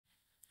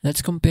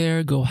Let's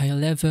compare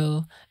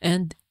Gohighlevel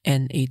and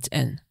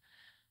N8N.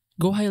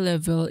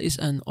 Gohighlevel is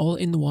an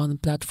all-in-one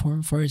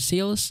platform for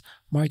sales,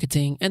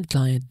 marketing, and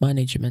client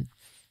management.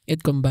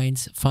 It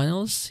combines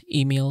funnels,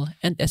 email,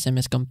 and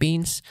SMS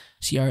campaigns,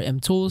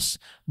 CRM tools,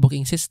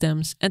 booking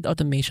systems, and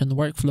automation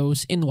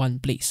workflows in one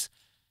place.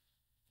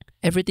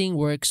 Everything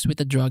works with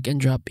a drag and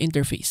drop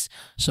interface,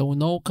 so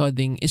no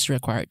coding is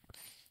required.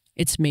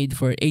 It's made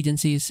for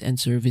agencies and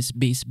service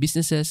based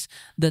businesses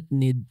that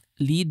need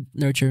lead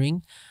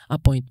nurturing,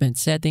 appointment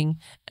setting,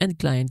 and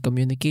client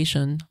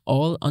communication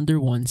all under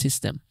one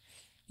system.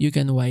 You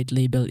can white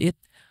label it,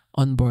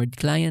 onboard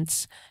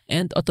clients,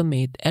 and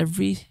automate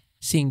every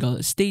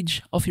single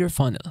stage of your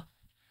funnel.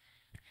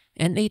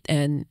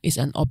 N8N is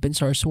an open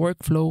source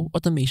workflow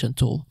automation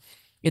tool.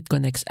 It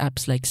connects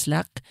apps like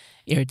Slack,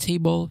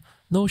 Airtable,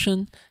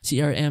 Notion,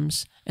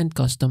 CRMs, and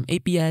custom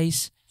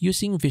APIs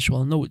using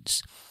visual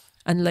nodes.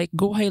 Unlike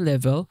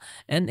Gohighlevel,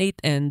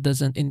 N8N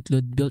doesn't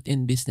include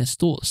built-in business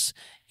tools.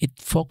 It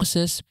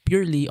focuses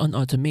purely on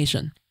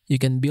automation. You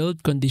can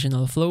build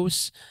conditional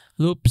flows,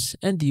 loops,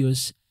 and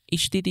use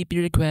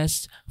HTTP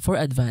requests for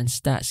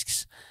advanced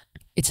tasks.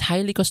 It's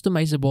highly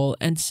customizable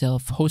and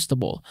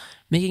self-hostable,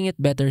 making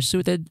it better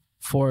suited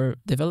for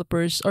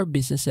developers or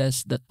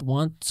businesses that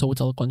want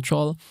total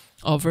control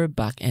over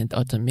back-end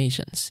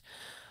automations.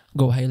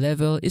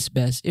 Gohighlevel is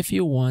best if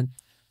you want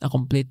a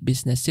complete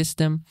business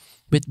system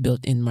with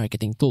built-in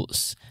marketing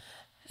tools.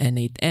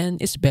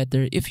 N8N is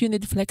better if you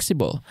need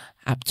flexible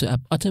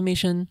app-to-app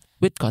automation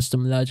with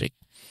custom logic.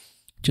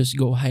 Choose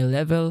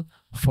Gohighlevel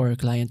for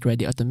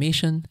client-ready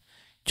automation.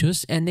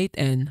 Choose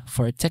N8N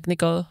for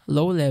technical,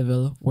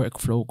 low-level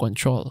workflow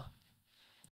control.